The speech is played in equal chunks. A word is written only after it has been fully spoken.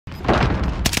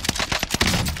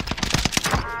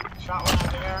Got one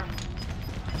in the air.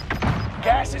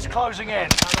 Gas is closing in.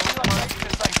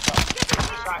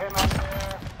 Got him out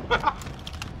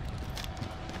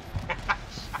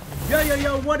there.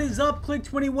 Yo, what is up,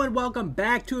 Click21? Welcome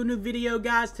back to a new video,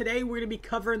 guys. Today we're going to be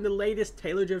covering the latest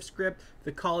TaylorDrift script,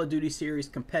 the Call of Duty series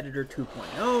Competitor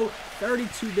 2.0,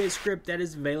 32-bit script that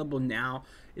is available now.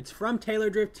 It's from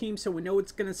TaylorDrift team, so we know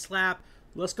it's going to slap.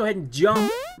 Let's go ahead and jump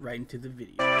right into the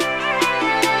video.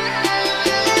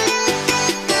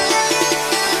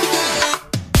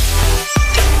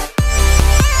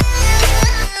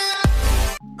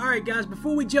 Alright guys,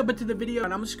 before we jump into the video,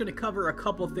 and I'm just going to cover a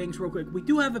couple things real quick. We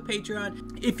do have a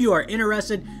Patreon. If you are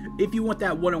interested, if you want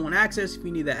that one-on-one access, if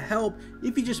you need that help,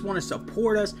 if you just want to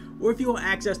support us, or if you want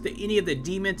access to any of the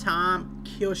Demon Time,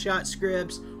 Killshot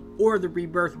scripts, or the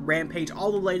Rebirth Rampage,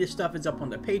 all the latest stuff is up on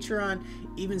the Patreon.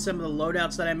 Even some of the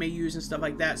loadouts that I may use and stuff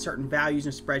like that, certain values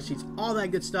and spreadsheets, all that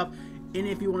good stuff. And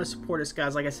if you want to support us,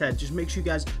 guys, like I said, just make sure you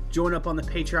guys join up on the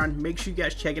Patreon. Make sure you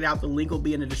guys check it out. The link will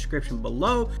be in the description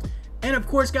below. And of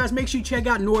course, guys, make sure you check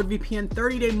out NordVPN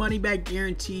 30-day money-back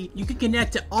guarantee. You can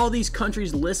connect to all these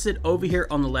countries listed over here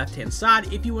on the left-hand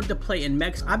side. If you want to play in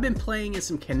Mexico, I've been playing in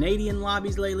some Canadian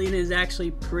lobbies lately, and it is actually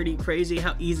pretty crazy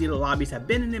how easy the lobbies have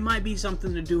been, and it might be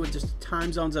something to do with just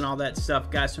time zones and all that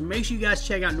stuff, guys. So make sure you guys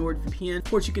check out NordVPN. Of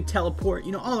course, you can teleport,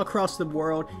 all across the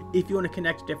world if you want to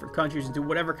connect to different countries and do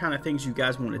whatever kind of things you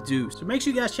guys want to do. So make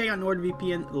sure you guys check out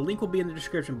NordVPN. The link will be in the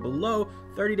description below.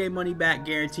 30-day money-back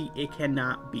guarantee. It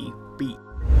cannot be beat.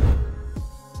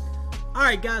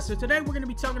 Alright guys, so today we're going to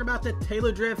be talking about the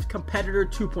TaylorDrift Competitor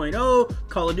 2.0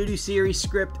 Call of Duty series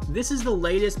script. This is the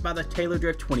latest by the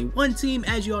TaylorDrift21 team.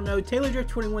 As you all know,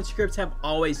 TaylorDrift21 scripts have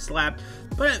always slapped,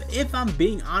 but if I'm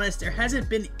being honest, there hasn't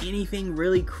been anything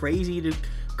really crazy to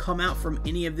come out from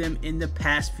any of them in the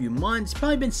past few months.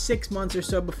 Probably been 6 months or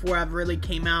so before I've really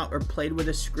came out or played with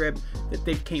a script that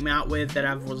they've came out with that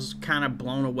I was kind of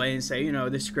blown away and say,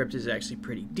 this script is actually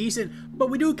pretty decent. But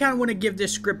we do kind of want to give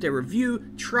this script a review,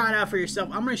 try it out for yourself.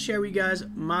 I'm going to share with you guys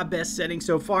my best settings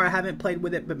so far. I haven't played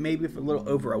with it, but maybe for a little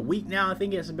over a week now. I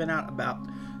think it's been out about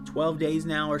 12 days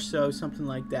now or so, something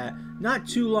like that. Not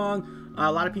too long. A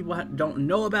lot of people don't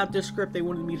know about this script. They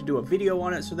wanted me to do a video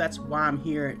on it, so that's why I'm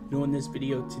here doing this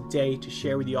video today, to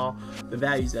share with y'all the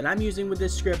values that I'm using with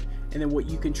this script and then what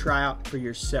you can try out for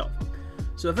yourself.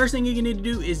 So the first thing you need to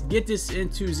do is get this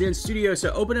into Zen Studio.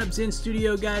 So open up Zen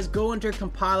Studio, guys, go under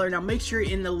compiler. Now make sure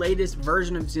you're in the latest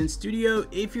version of Zen Studio.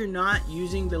 If you're not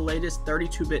using the latest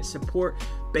 32-bit support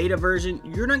beta version,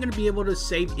 you're not going to be able to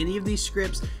save any of these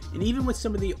scripts. And even with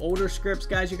some of the older scripts,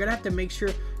 guys, you're going to have to make sure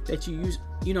that you use,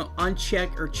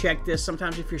 uncheck or check this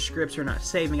sometimes if your scripts are not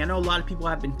saving. I know a lot of people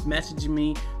have been messaging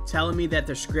me telling me that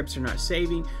their scripts are not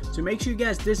saving. So make sure,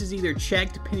 guys, this is either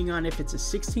checked depending on if it's a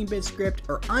 16-bit script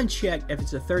or unchecked if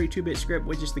it's a 32-bit script,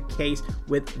 which is the case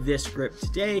with this script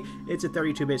today. It's a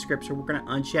 32-bit script, so we're going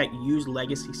to uncheck use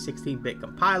legacy 16-bit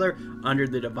compiler under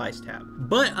the device tab.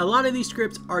 But a lot of these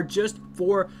scripts are just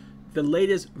for the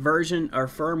latest version or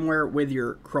firmware with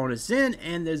your Cronus Zen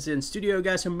and the Zen Studio,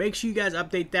 guys. So make sure you guys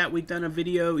update that. We've done a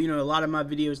video, a lot of my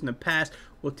videos in the past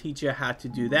will teach you how to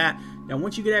do that. Now,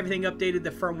 once you get everything updated, the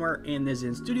firmware and the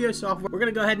Zen Studio software, we're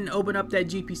going to go ahead and open up that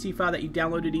GPC file that you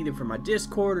downloaded either from my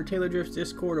Discord or TaylorDrift's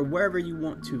Discord or wherever you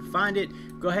want to find it.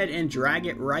 Go ahead and drag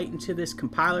it right into this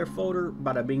compiler folder.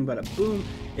 Bada bing, bada boom.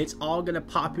 It's all going to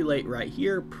populate right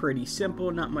here. Pretty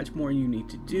simple. Not much more you need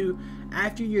to do.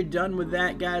 After you're done with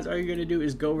that, guys, all you're going to do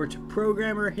is go over to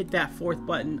Programmer, hit that fourth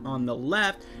button on the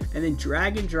left, and then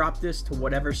drag and drop this to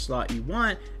whatever slot you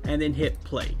want, and then hit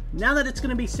play. Now that it's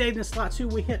going to be saved in slot 2,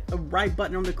 we hit the right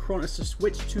button on the Cronus to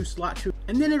switch to slot 2,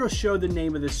 and then it'll show the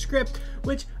name of the script,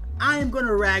 which I am going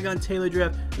to rag on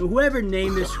TaylorDrift and whoever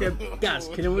named this script. Guys,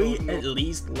 can we at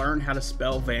least learn how to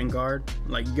spell Vanguard?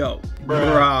 Like, go.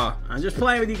 Bruh. I'm just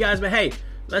playing with you guys, but hey,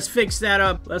 let's fix that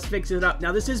up. Let's fix it up.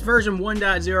 Now, this is version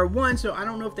 1.01, so I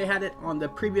don't know if they had it on the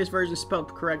previous version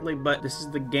spelled correctly, but this is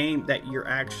the game that you're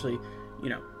actually,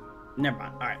 never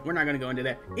mind. All right, we're not going to go into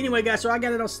that. Anyway, guys, so I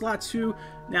got it on slot 2.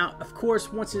 Now, of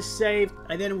course, once it's saved,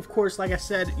 and then, of course, like I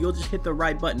said, you'll just hit the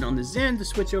right button on the Zen to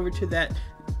switch over to that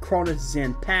Cronus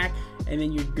Zen pack, and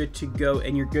then you're good to go,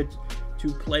 and you're good to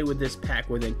play with this pack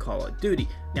within Call of Duty.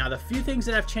 Now, the few things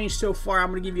that have changed so far, I'm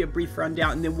going to give you a brief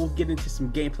rundown, and then we'll get into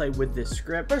some gameplay with this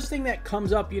script. First thing that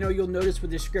comes up, you'll notice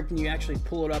with this script when you actually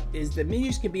pull it up, is the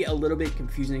menus can be a little bit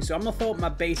confusing. So I'm going to follow up my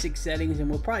basic settings, and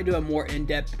we'll probably do a more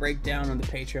in-depth breakdown on the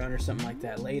Patreon or something like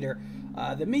that later.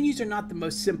 The menus are not the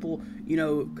most simple,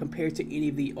 compared to any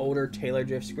of the older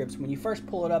TaylorDrift scripts. When you first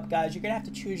pull it up, guys, you're going to have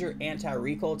to choose your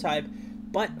anti-recoil type.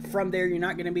 But from there, you're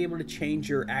not going to be able to change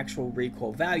your actual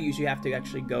recoil values. You have to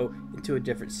actually go into a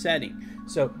different setting.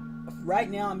 So right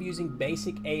now I'm using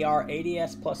basic AR,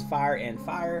 ADS plus fire and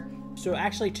fire. So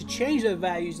actually to change the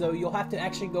values though, you'll have to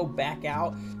actually go back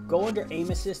out, go under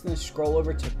aim assist and then scroll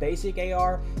over to basic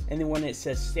AR, and then when it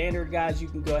says standard, guys, you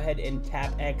can go ahead and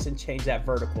tap X and change that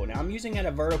vertical. Now I'm using at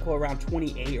a vertical around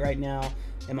 28 right now,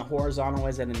 and my horizontal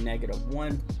is at a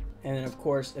 -1. And then of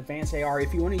course advanced AR,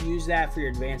 if you want to use that for your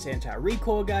advanced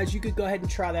anti-recoil, guys, you could go ahead and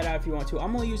try that out if you want to.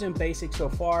 I'm only using basic so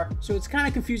far, so it's kind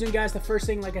of confusing, guys. The first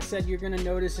thing, like I said, you're going to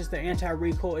notice is the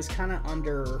anti-recoil is kind of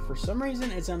under, for some reason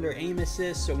it's under aim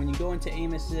assist. So when you go into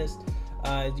aim assist,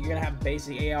 you're gonna have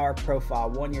basic AR profile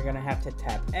 1, you're gonna have to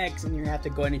tap X, and you're gonna have to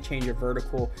go ahead and change your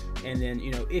vertical. And then,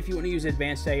 you know, if you want to use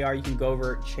advanced AR, you can go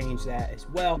over, change that as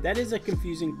well. That is a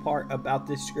confusing part about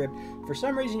this script. For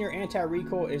some reason your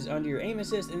anti-recoil is under your aim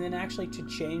assist, and then actually to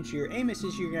change your aim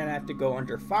assist, you're gonna have to go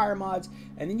under fire mods,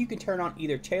 and then you can turn on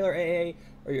either Taylor AA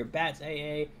or your BATS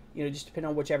AA, you know, just depending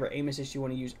on whichever aim assist you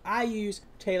want to use. I use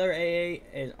Taylor AA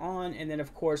is on, and then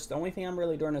of course the only thing I'm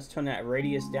really doing is turn that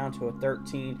radius down to a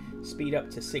 13, speed up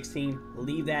to 16,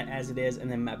 leave that as it is, and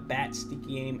then my BAT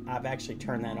sticky aim, I've actually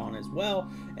turned that on as well,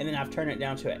 and then I've turned it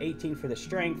down to an 18 for the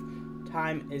strength.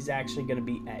 Time is actually going to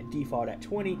be at default at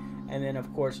 20, and then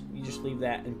of course you just leave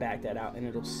that and back that out and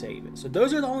it'll save it. So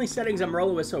those are the only settings I'm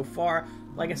rolling with so far.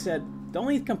 Like I said, the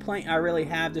only complaint I really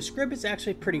have, the script is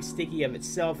actually pretty sticky of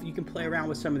itself. You can play around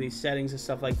with some of these settings and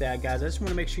stuff like that, guys. I just want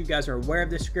to make sure you guys are aware of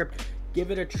this script.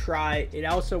 Give it a try. It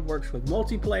also works with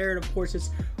multiplayer, and of course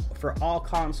it's for all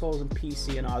consoles and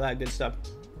PC and all that good stuff.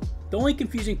 The only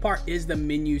confusing part is the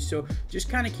menu, so just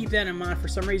kind of keep that in mind. For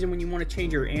some reason, when you want to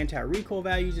change your anti-recoil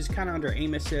values, it's kind of under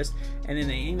aim assist, and then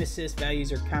the aim assist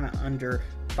values are kind of under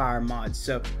fire mods.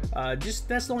 So just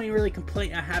that's the only really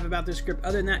complaint I have about this script.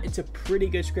 Other than that, it's a pretty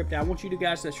good script. I want you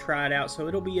guys to try it out, so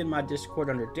it'll be in my Discord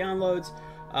under downloads.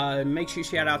 Make sure you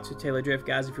shout out to Taylor Drift,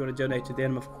 guys, if you want to donate to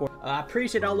them, of course. I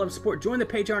appreciate all love support. Join the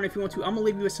Patreon if you want to. I'm gonna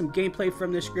leave you with some gameplay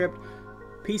from this script.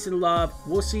 Peace and love.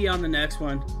 We'll see you on the next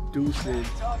one. Deuces.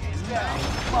 No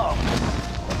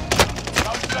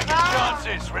second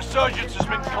chances. Resurgence has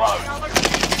been closed.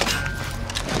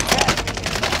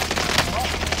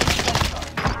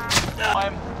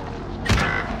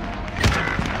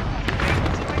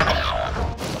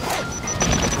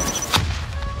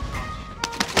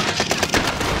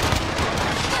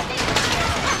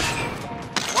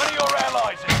 One of your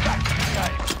allies is back in the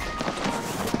game.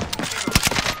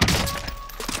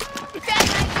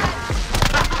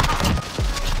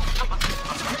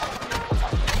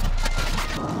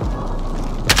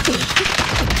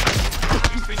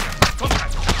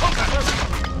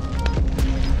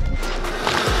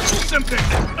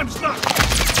 I'm stuck!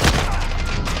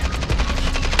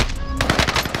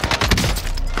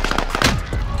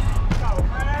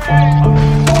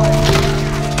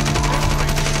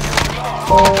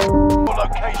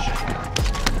 Location.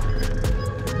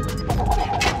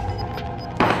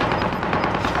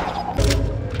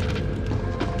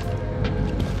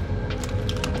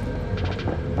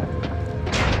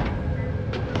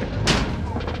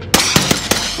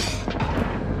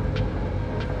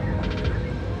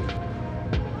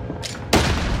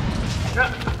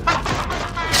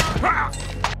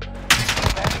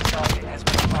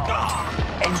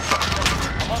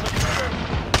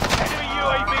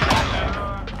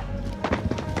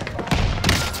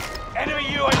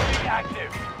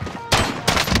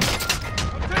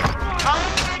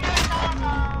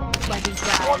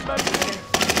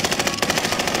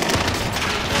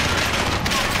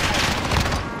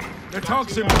 They're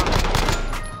toxic.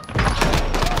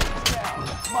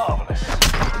 Marvelous.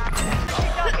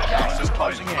 Gas is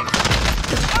closing in.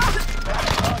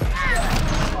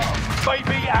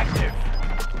 Baby active.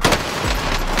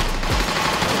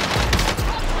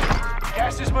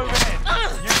 Gas is moving in.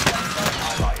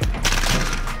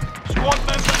 Squad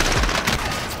members.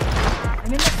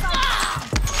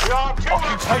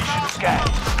 Occupation scan.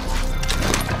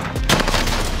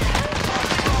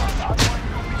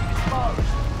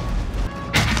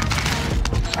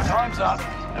 Time's up.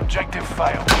 Objective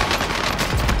failed.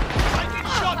 Taking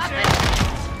shots here.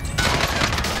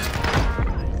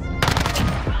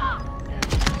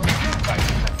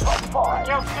 Top 5.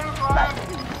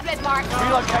 Red mark.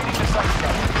 Relocating the safe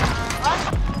zone.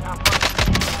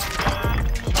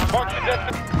 Mark the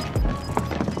destination.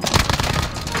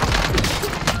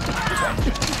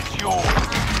 It's yours.